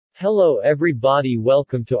Hello everybody,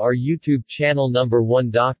 welcome to our YouTube channel number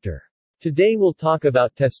 1 Doctor. Today we'll talk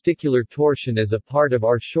about testicular torsion as a part of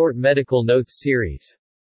our short medical notes series.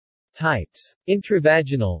 Types.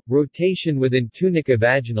 Intravaginal, rotation within tunica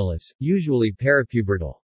vaginalis, usually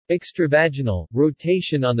peripubertal. Extravaginal,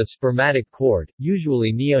 rotation on the spermatic cord,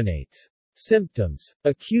 usually neonates. Symptoms.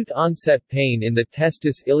 Acute onset pain in the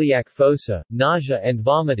testis iliac fossa, nausea and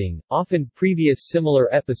vomiting, often previous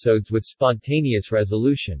similar episodes with spontaneous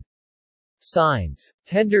resolution. Signs.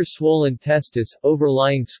 Tender swollen testis,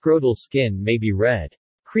 overlying scrotal skin may be red.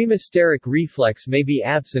 Cremasteric reflex may be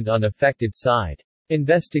absent on affected side.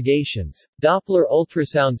 Investigations. Doppler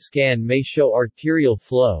ultrasound scan may show arterial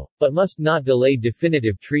flow, but must not delay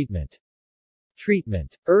definitive treatment.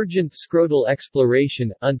 Treatment. Urgent scrotal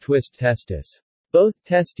exploration, untwist testis. Both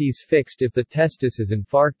testes fixed if the testis is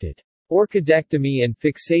infarcted. Orchidectomy and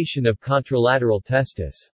fixation of contralateral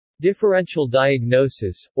testis. Differential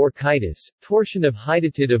diagnosis, orchitis, torsion of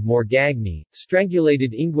hydatid of Morgagni,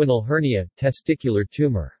 strangulated inguinal hernia, testicular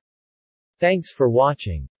tumor. Thanks for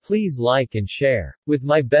watching. Please like and share. With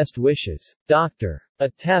my best wishes, Dr.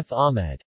 Atef Ahmed.